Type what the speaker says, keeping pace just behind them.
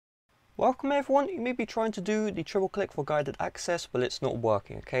Welcome everyone. You may be trying to do the triple click for guided access, but it's not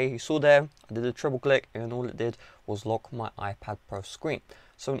working. Okay, you saw there, I did a triple click and all it did was lock my iPad Pro screen.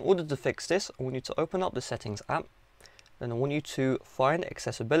 So in order to fix this, I want you to open up the settings app. Then I want you to find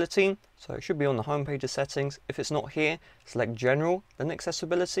accessibility. So it should be on the home page of settings. If it's not here, select general, then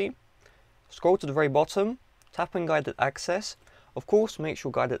accessibility. Scroll to the very bottom, tap on guided access. Of course, make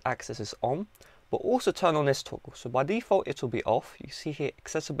sure guided access is on, but also turn on this toggle. So by default, it will be off. You see here,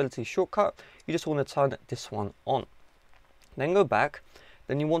 accessibility shortcut. You just want to turn this one on. Then go back.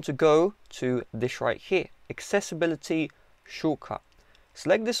 Then you want to go to this right here, accessibility shortcut.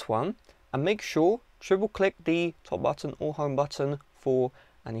 Select this one and make sure triple click the top button or home button for,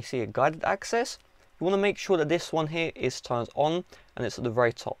 and you see a guided access. You want to make sure that this one here is turned on and it's at the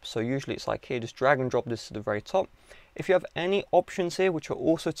very top. So usually it's like here, just drag and drop this to the very top. If you have any options here which are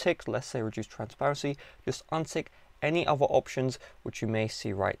also ticked, let's say reduce transparency, just untick any other options which you may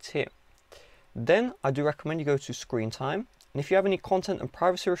see right here. Then I do recommend you go to screen time. And if you have any content and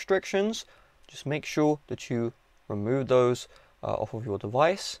privacy restrictions, just make sure that you remove those off of your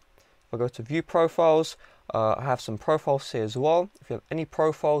device. If I go to view profiles, I have some profiles here as well. If you have any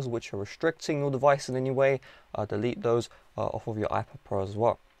profiles which are restricting your device in any way, delete those off of your iPad Pro as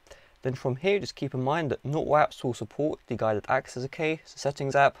well. Then from here, just keep in mind that not all apps will support the guided access. Okay, so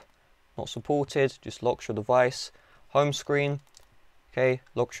settings app, not supported, just locks your device. Home screen, okay,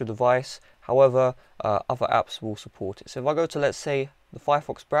 locks your device. However, other apps will support it. So if I go to, let's say, the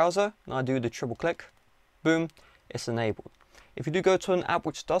Firefox browser, and I do the triple click, boom, it's enabled. If you do go to an app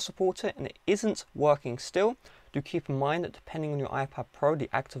which does support it and it isn't working still, do keep in mind that depending on your iPad Pro, the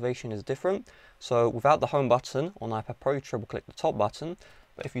activation is different. So without the home button on iPad Pro, you triple click the top button.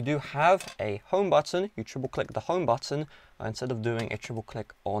 But if you do have a home button, you triple click the home button instead of doing a triple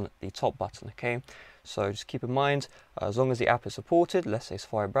click on the top button, okay? So just keep in mind, as long as the app is supported, let's say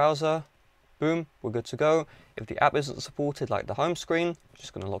Safari browser, boom, we're good to go. If the app isn't supported, like the home screen, you're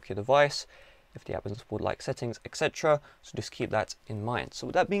just going to lock your device. If the app isn't supported, like settings, etc. So just keep that in mind. So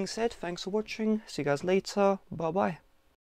with that being said, thanks for watching. See you guys later. Bye bye.